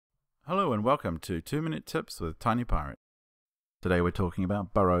Hello and welcome to 2-Minute Tips with Tiny Pirate. Today we're talking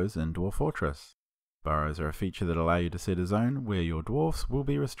about burrows in Dwarf Fortress. Burrows are a feature that allow you to set a zone where your dwarfs will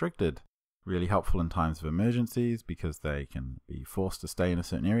be restricted. Really helpful in times of emergencies because they can be forced to stay in a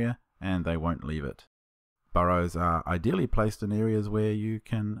certain area and they won't leave it. Burrows are ideally placed in areas where you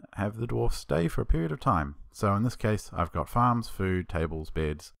can have the dwarfs stay for a period of time. So in this case I've got farms, food, tables,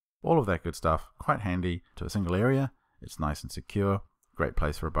 beds, all of that good stuff, quite handy to a single area. It's nice and secure. Great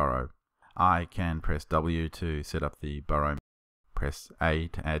place for a burrow. I can press W to set up the burrow, press A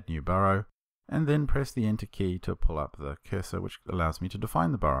to add new burrow, and then press the Enter key to pull up the cursor, which allows me to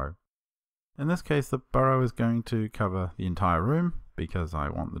define the burrow. In this case, the burrow is going to cover the entire room because I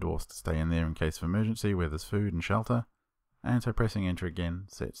want the dwarfs to stay in there in case of emergency where there's food and shelter, and so pressing Enter again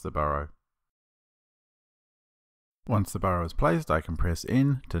sets the burrow. Once the burrow is placed, I can press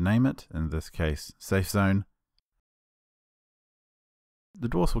N to name it, in this case Safe Zone. The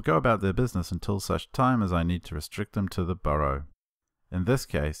dwarfs will go about their business until such time as I need to restrict them to the burrow. In this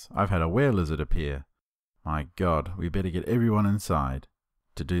case, I've had a were-lizard appear. My god, we better get everyone inside.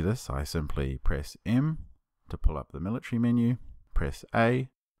 To do this, I simply press M to pull up the military menu, press A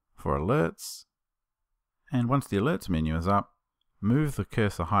for alerts, and once the alerts menu is up, move the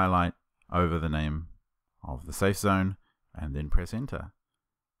cursor highlight over the name of the safe zone and then press Enter.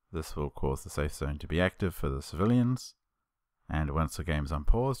 This will cause the safe zone to be active for the civilians. And once the game's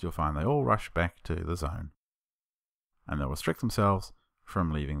unpaused, you'll find they all rush back to the zone. And they'll restrict themselves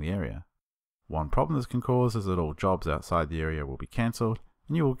from leaving the area. One problem this can cause is that all jobs outside the area will be cancelled,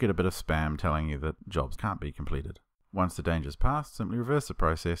 and you will get a bit of spam telling you that jobs can't be completed. Once the danger's passed, simply reverse the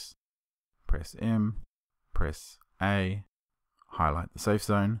process. Press M, press A, highlight the safe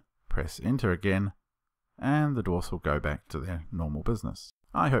zone, press Enter again, and the dwarfs will go back to their normal business.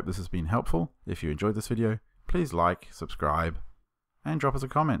 I hope this has been helpful. If you enjoyed this video, please like, subscribe, and drop us a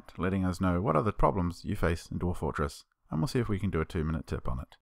comment letting us know what other problems you face in Dwarf Fortress, and we'll see if we can do a 2-minute tip on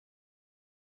it.